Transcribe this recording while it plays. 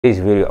This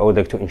video I would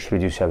like to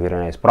introduce a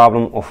very nice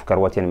problem of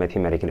Croatian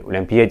Mathematical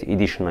Olympiad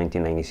edition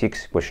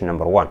 1996, question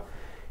number 1.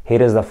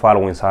 Here is the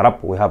following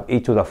setup. We have e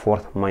to the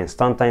fourth minus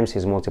 10 times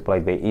is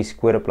multiplied by e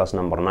squared plus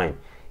number 9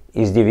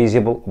 is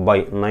divisible by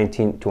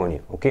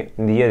 1920. Okay,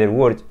 in the other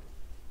word,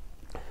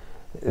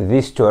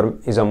 this term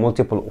is a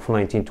multiple of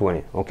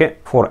 1920. Okay,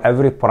 for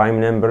every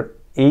prime number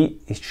e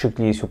is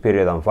strictly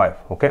superior than 5.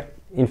 Okay,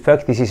 in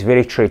fact this is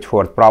very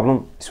straightforward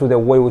problem. So the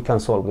way we can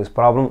solve this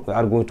problem, we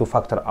are going to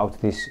factor out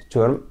this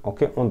term,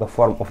 okay, on the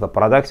form of the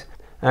product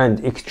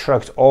and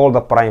extract all the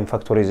prime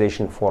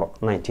factorization for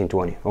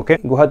 1920. Okay,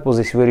 go ahead, pause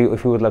this video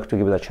if you would like to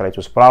give it a try to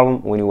this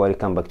problem. When you will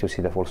come back to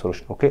see the full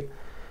solution. Okay,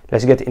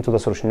 let's get into the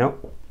solution now.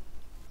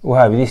 We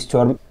have this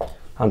term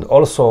and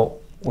also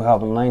we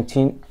have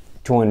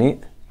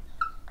 1920.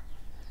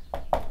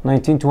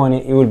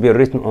 1920, it will be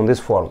written on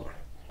this form: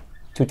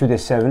 2 to the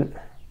 7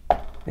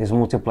 is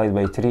multiplied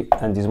by 3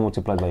 and is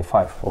multiplied by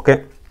 5.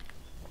 Okay,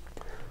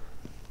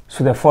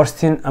 so the first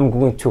thing, I'm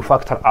going to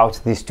factor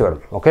out this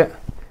term. Okay,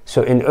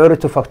 so in order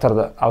to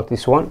factor out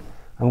this one,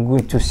 I'm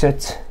going to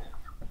set,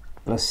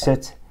 let's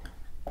set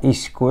e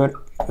squared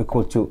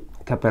equal to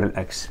capital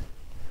X.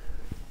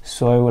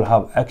 So I will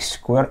have x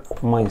squared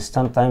minus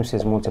 10 times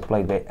is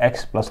multiplied by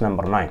x plus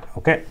number 9.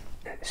 Okay,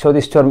 so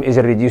this term is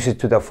reduced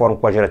to the form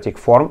quadratic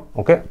form.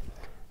 Okay,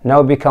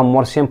 now become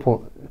more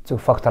simple to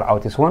factor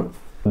out this one.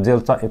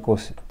 Delta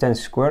equals 10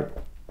 squared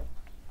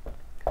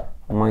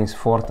minus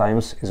 4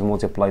 times is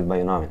multiplied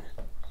by 9.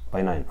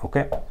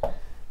 Okay,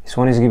 this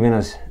one is giving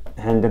us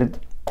 100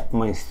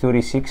 minus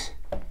 36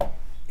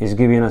 is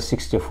giving us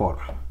 64.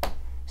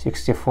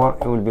 64,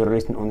 it will be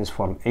written on this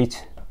form: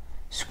 8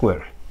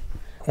 squared.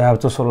 I have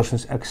two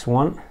solutions.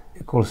 X1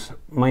 equals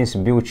minus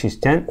b, which is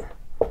 10,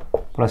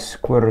 plus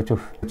square root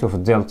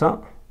of delta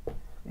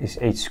is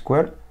 8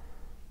 squared,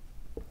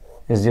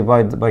 is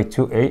divided by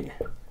 2a.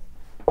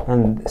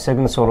 And the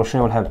second solution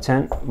will have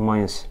 10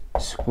 minus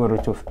square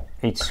root of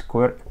 8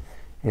 squared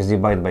is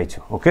divided by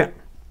 2. Okay,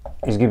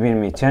 it's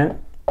giving me 10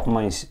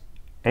 minus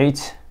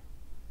 8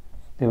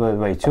 divided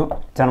by 2.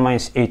 10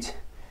 minus 8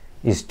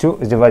 is 2,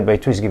 is divided by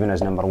 2, is giving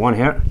us number 1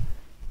 here.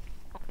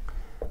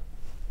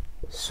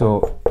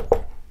 So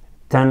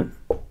 10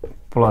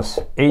 plus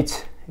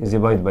 8 is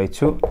divided by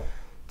 2.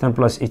 10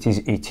 plus 8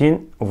 is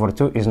 18 over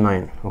 2 is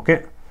 9.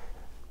 Okay,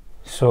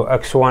 so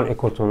x1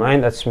 equal to 9,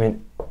 that's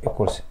mean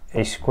equals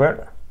a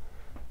squared.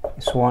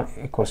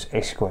 X1 equals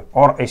a squared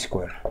or a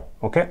square.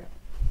 Okay,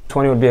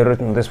 20 will be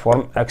written in this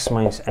form: x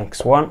minus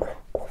x1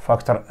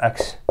 factor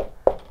x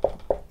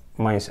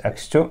minus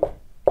x2.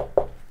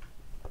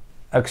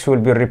 X will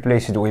be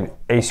replaced with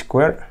a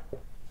square,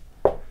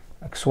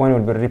 x1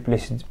 will be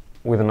replaced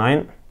with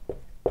 9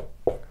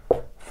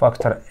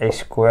 factor a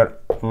square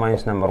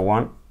minus number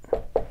 1.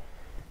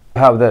 I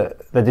have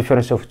the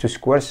difference of two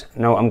squares.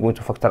 Now I'm going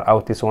to factor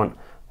out this one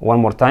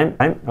more time.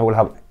 I will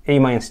have a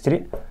minus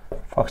 3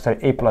 factor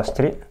a plus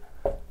 3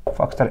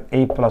 factor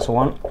a plus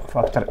 1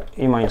 factor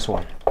a minus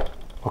 1.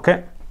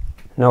 Okay,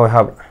 now I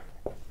have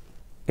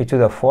e to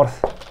the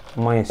fourth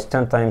minus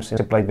 10 times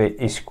multiplied by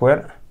a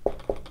squared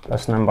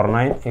plus number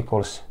 9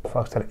 equals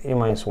factor a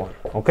minus 1.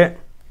 Okay,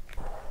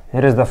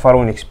 here is the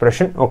following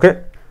expression.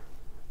 Okay,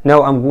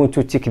 now I'm going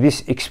to take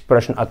this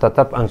expression at the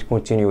top and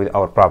continue with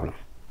our problem.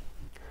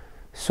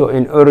 So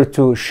in order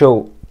to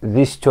show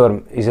this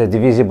term is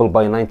divisible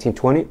by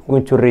 1920, we're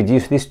going to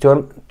reduce this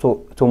term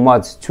to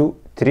mods 2,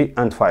 3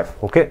 and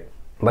 5. Okay,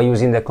 by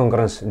using the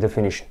congruence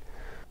definition.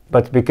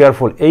 But be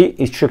careful, a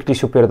is strictly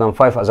superior than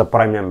 5 as a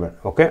prime number.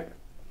 Okay,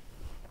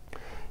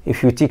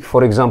 if you take,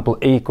 for example,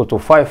 a equal to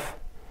 5,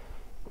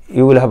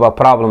 you will have a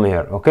problem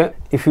here. Okay,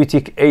 if you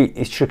take a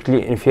is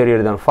strictly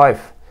inferior than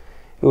 5,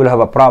 you will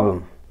have a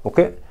problem.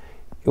 Okay,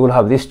 you will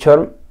have this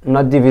term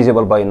not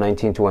divisible by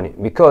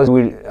 1920 because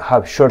we will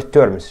have short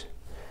terms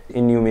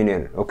in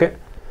numerator. Okay,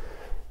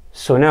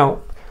 so now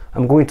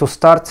I'm going to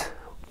start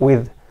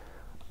with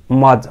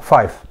mod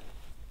 5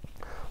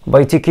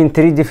 by taking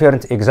 3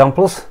 different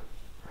examples.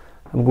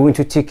 I'm going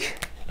to take,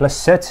 let's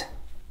set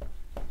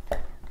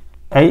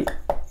a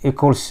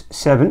equals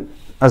 7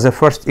 as a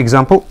first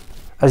example.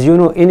 As you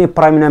know, any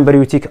prime number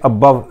you take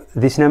above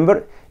this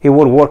number, it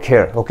will work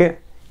here. Okay,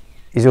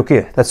 is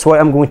okay. That's why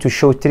I'm going to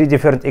show 3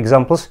 different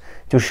examples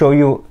to show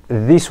you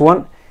this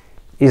one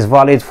is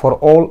valid for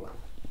all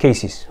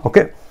cases.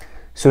 Okay,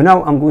 so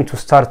now I'm going to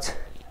start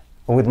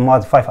with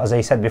mod 5 as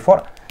I said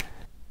before.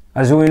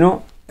 As we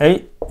know,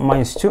 a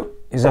minus 2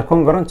 is a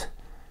congruent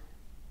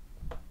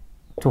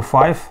to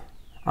 5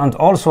 and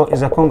also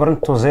is a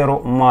congruent to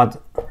 0 mod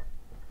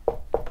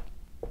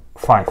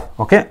 5.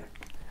 Okay,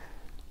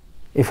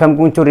 if I'm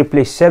going to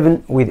replace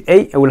 7 with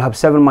a, I will have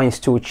 7 minus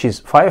 2, which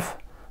is 5.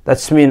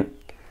 That's mean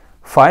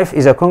 5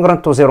 is a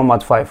congruent to 0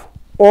 mod 5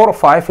 or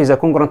 5 is a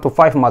congruent to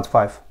 5 mod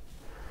 5.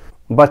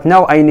 But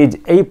now I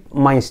need a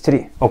minus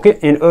 3. Okay,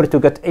 in order to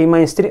get a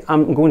minus 3,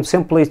 I'm going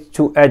simply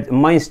to add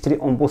minus 3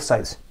 on both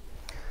sides.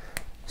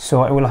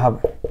 So I will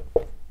have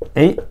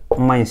a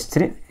minus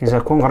 3 is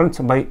a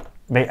congruent by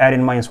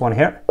adding minus 1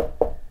 here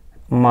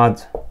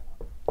mod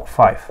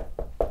 5.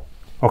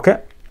 Okay,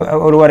 I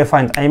already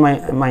find a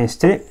minus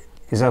 3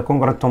 is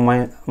congruent to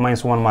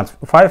minus 1 mod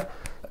 5.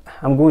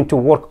 I'm going to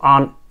work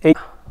on a.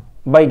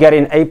 By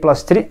getting a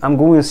plus 3, I'm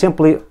going to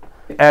simply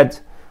add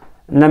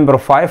number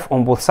 5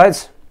 on both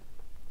sides.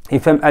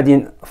 If I'm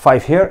adding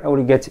 5 here, I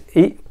will get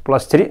a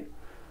plus 3.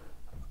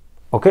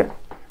 Okay,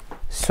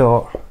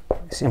 so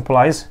this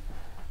implies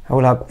I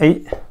will have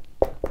a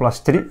plus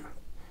 3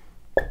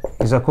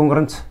 is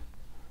congruent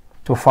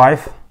to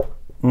 5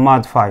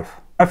 mod 5.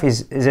 5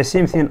 is the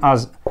same thing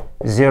as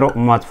 0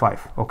 mod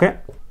 5. Okay,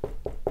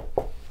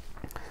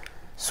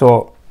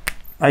 so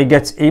I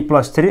get a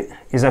plus 3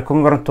 is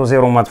congruent to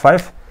 0 mod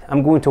 5.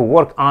 I'm going to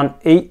work on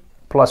a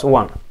plus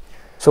 1.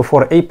 So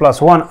for a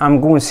plus 1, I'm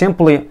going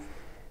simply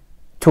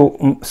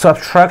to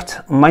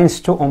subtract minus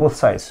 2 on both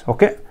sides.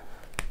 Okay,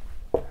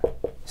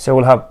 so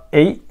we'll have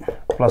a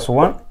plus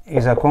 1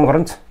 is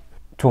congruent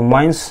to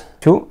minus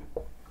 2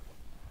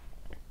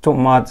 to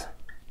mod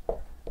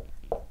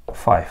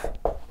 5.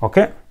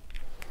 Okay,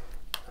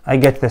 I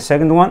get the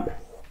second one.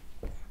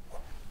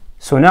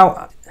 So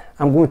now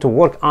I'm going to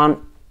work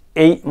on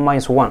a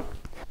minus 1.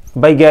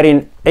 By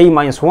getting a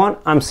minus 1,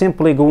 I'm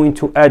simply going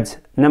to add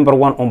number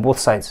 1 on both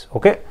sides.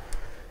 Okay,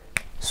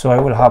 so I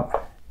will have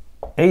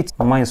 8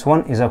 minus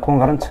 1 is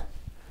congruent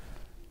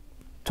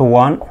to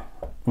 1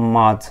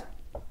 mod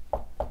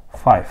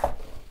 5.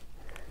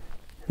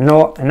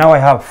 Now I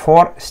have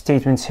 4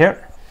 statements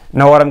here.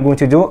 Now what I'm going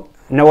to do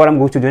now,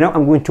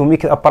 I'm going to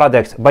make a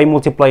product by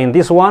multiplying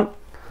this one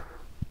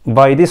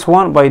by this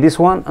one by this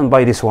one and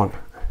by this one.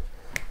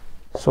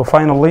 So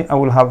finally I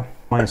will have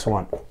minus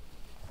 1.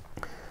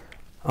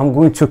 I'm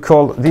going to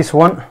call this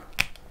one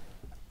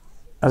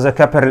as a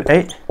capital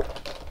A,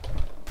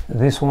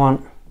 this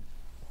one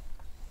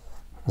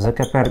as a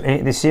capital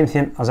A, the same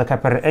thing as a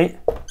capital A.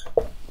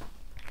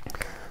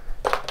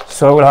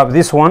 So I will have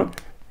this one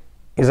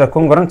is a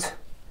congruent.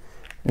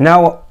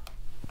 Now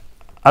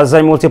as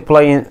I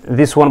multiply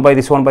this one by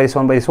this one by this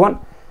one by this one,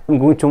 I'm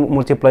going to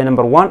multiply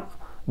number 1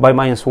 by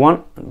minus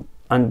 1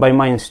 and by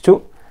minus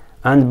 2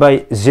 and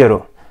by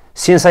 0.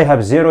 Since I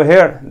have 0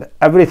 here,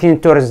 everything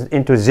turns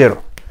into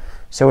 0.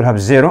 So we'll have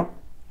 0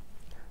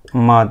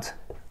 mod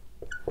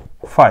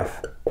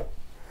 5.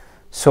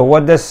 So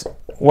what is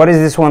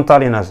this one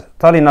telling us?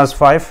 Telling us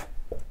 5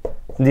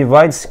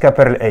 divides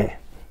capital A.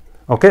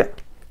 Okay,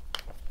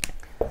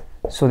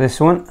 so this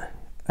one,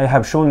 I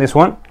have shown this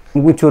one.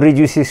 I'm going to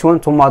reduce this one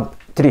to mod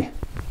 3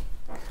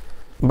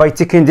 by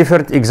taking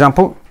different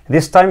example.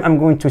 This time I'm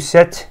going to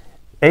set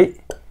A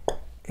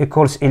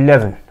equals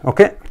 11.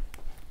 Okay,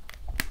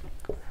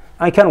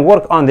 I can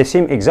work on the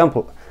same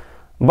example,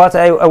 but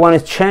I want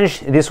to change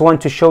this one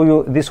to show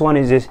you this one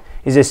is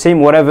the same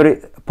whatever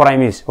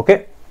prime is.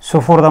 Okay, so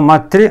for the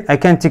mod 3, I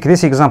can take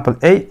this example.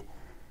 A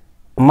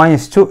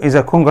minus 2 is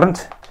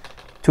congruent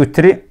to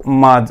 3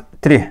 mod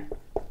 3.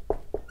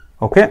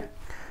 Okay,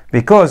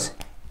 because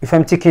if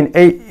I'm taking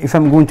A, if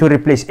I'm going to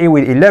replace A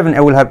with 11,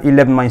 I will have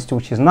 11 minus 2,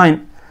 which is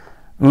 9.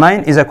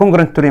 9 is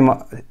congruent to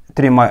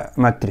 3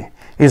 mod 3.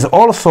 Is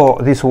also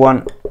this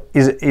one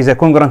is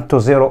congruent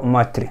to 0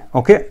 mod 3.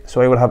 Okay,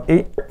 so I will have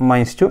A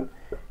minus 2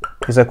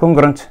 is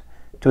congruent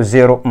to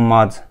 0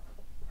 mod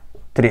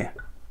 3.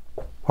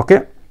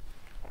 Okay,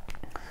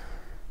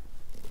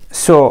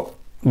 so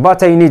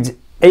but I need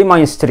A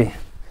minus 3.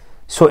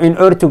 So in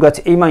order to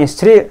get A minus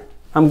 3,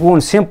 I'm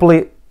going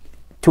simply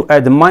to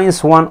add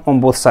minus 1 on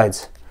both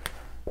sides.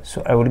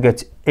 So I will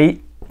get A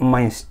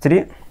minus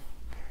 3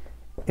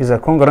 is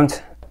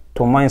congruent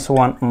to minus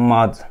 1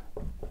 mod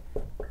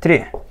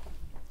 3.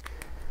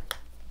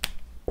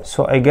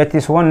 So I get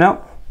this one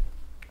now.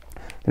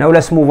 Now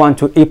let's move on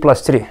to A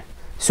plus 3.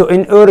 So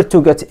in order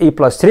to get A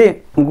plus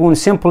 3, I'm going to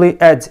simply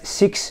add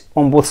 6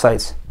 on both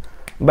sides.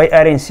 By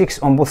adding 6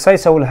 on both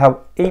sides, I will have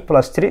A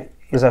plus 3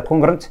 is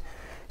congruent.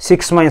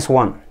 6 minus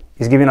 1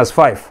 is giving us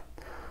 5.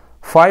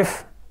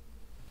 5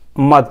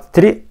 mod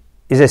 3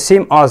 is the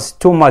same as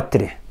 2 mod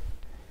 3.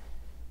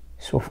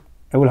 So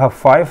I will have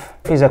 5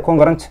 is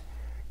congruent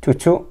to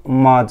 2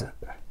 mod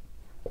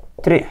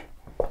 3,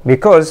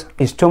 because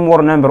it's 2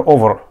 more number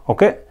over,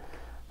 okay,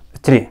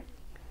 3.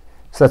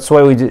 So that's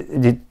why we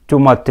did 2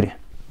 mod 3.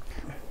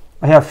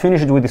 I have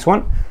finished with this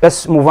one.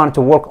 Let's move on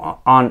to work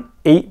on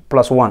A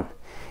plus 1.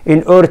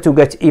 In order to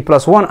get A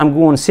plus 1, I'm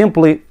going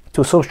simply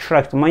to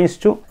subtract minus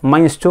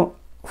 2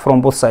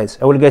 from both sides.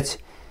 I will get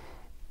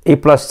A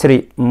plus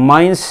 3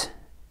 minus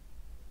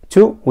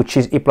 2, which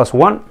is A plus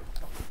 1.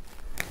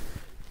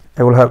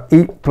 I will have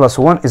A plus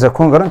 1 is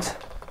congruent.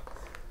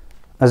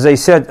 As I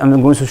said,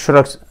 I'm going to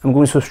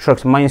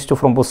subtract minus 2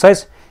 from both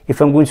sides.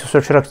 If I'm going to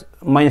subtract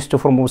minus 2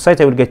 from both sides,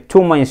 I will get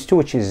 2 minus 2,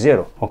 which is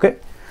 0. Okay,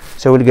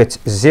 so I will get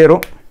 0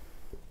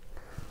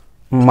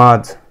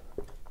 mod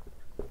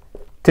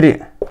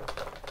 3.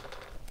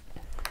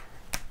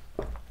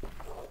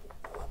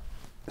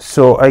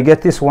 So I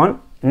get this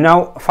one.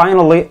 Now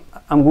finally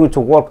I'm going to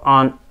work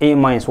on A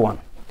minus 1.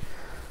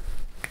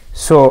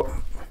 So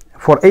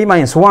for A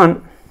minus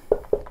 1,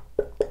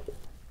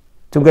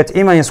 to get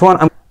A minus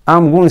 1,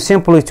 I'm going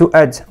simply to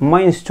add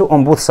minus 2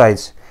 on both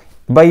sides.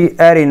 By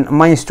adding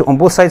minus 2 on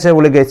both sides, I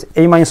will get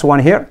A minus 1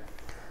 here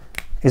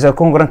is a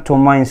congruent to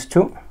minus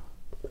 2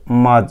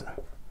 mod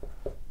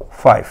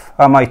 5,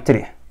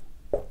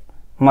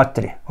 mod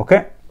 3,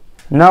 okay?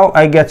 Now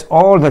I get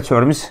all the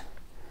terms.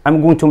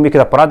 I'm going to make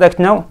the product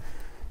now.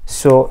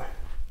 So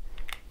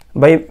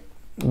by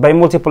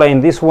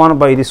multiplying this one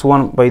by this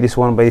one by this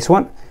one by this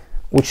one,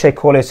 which I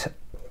call it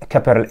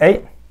capital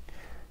A.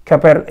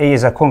 Capital A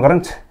is a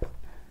congruent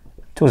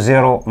to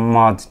 0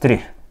 mod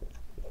 3.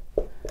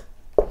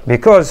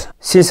 Because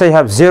since I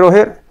have 0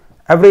 here,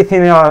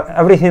 everything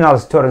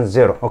else turns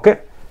 0, okay?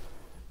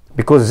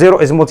 Because 0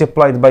 is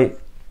multiplied by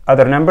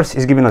other numbers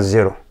is giving us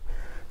 0.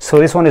 So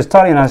this one is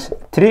telling us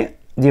 3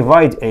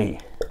 divide A,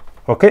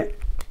 okay?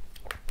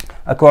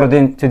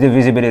 According to the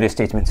divisibility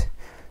statement.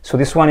 So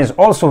this one is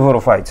also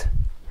verified.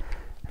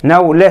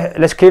 Now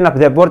let's clean up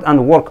the board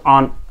and work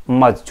on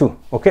mod 2,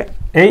 okay?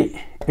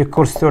 A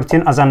equals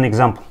 13 as an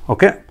example,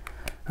 okay?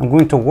 I'm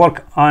going to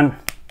work on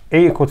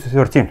A equals to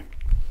 13.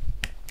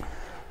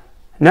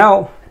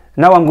 Now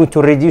I'm going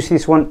to reduce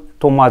this one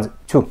to mod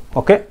 2,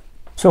 okay?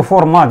 So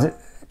for mod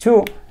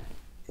 2,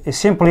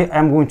 simply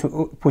I'm going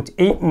to put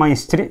A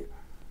minus 3.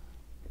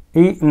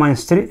 A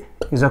minus 3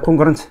 is a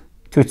congruent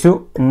to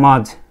 2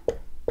 mod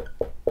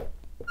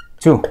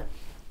 2.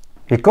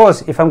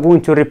 Because if I'm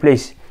going to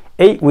replace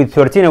A with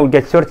 13, I will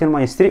get 13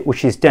 minus 3,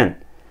 which is 10.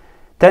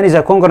 10 is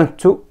a congruent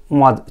to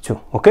mod 2,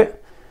 okay?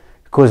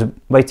 Because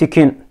by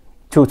taking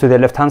 2 to the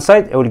left hand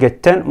side, I will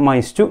get 10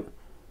 minus 2.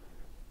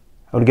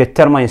 I will get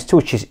 10 minus 2,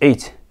 which is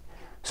 8.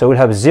 So I will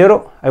have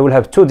 0. I will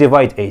have 2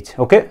 divide 8,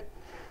 okay?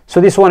 So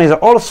this one is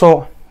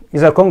also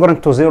a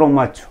congruent to 0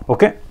 mod 2,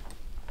 okay?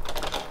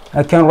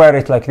 I can write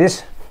it like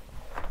this.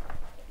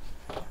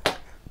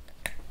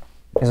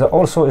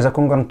 Also is a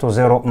congruent to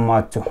 0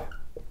 mod 2.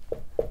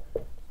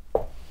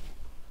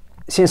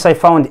 Since I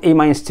found A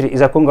minus 3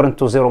 is a congruent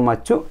to 0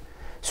 mod 2,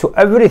 so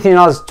everything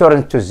else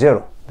turns to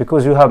 0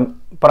 because you have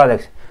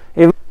product.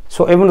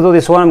 So even though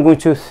this one I'm going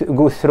to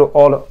go through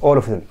all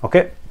of them,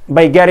 okay?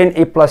 By getting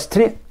A plus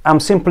 3, I'm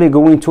simply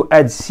going to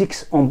add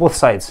 6 on both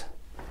sides.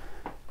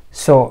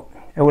 So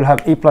I will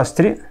have A plus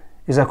 3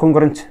 is a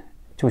congruent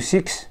to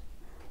 6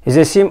 is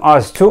the same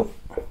as 2.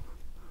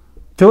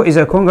 2 is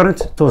a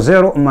congruent to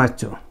 0 mod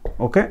 2,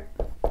 okay?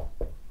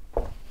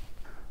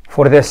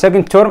 For the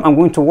second term, I'm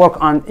going to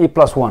work on A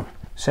plus 1.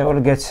 So I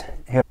will get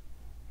here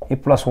A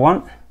plus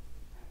 1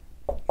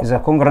 is a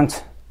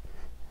congruent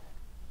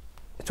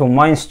to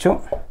minus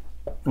 2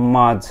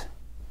 mod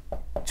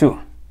 2,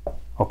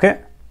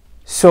 okay?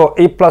 So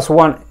A plus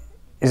 1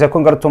 is a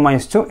congruent to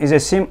minus 2 is the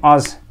same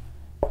as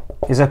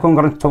is a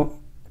congruent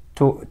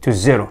to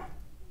 0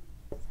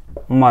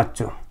 mod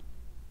 2,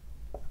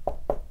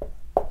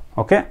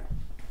 okay?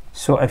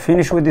 So I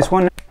finish with this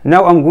one.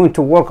 Now I'm going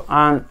to work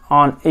on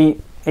A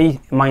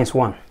minus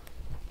 1.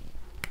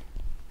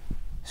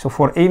 So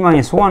for A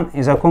minus 1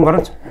 is a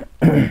congruent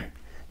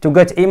to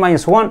get A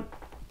minus 1,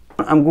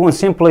 I'm going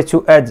simply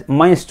to add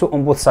minus 2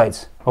 on both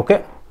sides,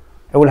 okay?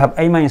 I will have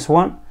A minus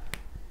 1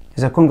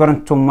 is a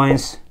congruent to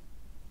minus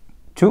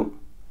 2.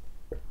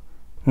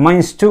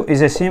 Minus 2 is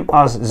the same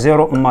as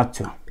 0 mod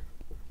 2.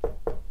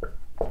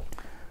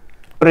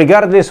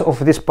 Regardless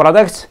of this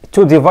product,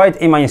 to divide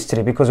A minus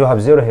 3 because we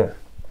have 0 here.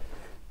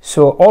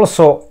 So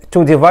also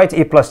to divide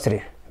A plus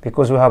 3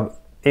 because we have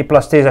A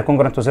plus 3 is a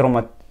congruent to 0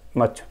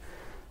 mod 2.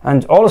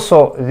 And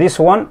also this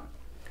one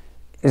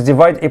is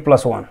divide A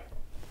plus 1.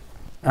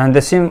 And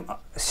the same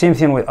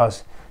thing with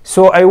us.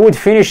 So I would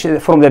finish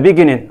from the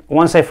beginning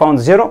once I found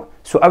 0.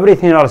 So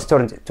everything else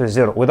turned to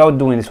 0 without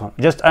doing this one.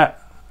 Just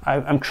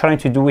I'm trying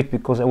to do it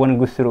because I want to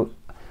go through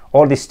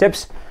all these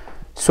steps.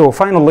 So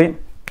finally,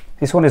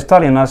 this one is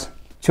telling us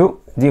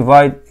to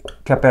divide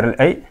capital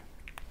A,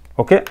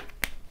 okay?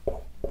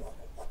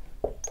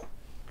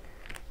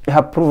 We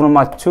have proven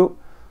mod 2,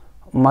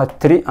 mod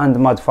 3, and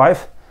mod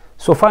 5.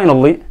 So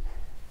finally,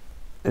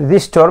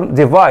 this term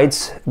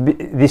divides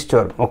this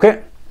term,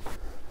 okay?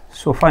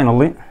 So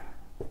finally,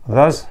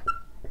 thus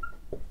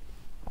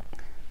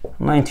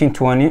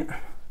 1920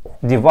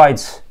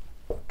 divides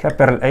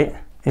capital A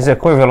is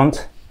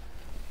equivalent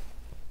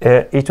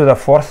e to the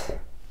fourth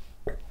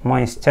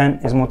minus 10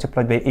 is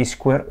multiplied by a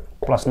squared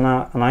plus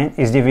 9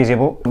 is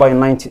divisible by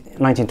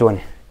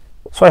 1920.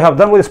 So I have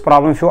done with this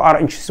problem. If you are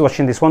interested in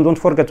watching this one, don't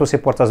forget to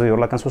support us with your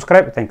like and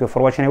subscribe. Thank you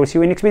for watching. I will see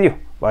you in next video.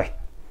 Bye.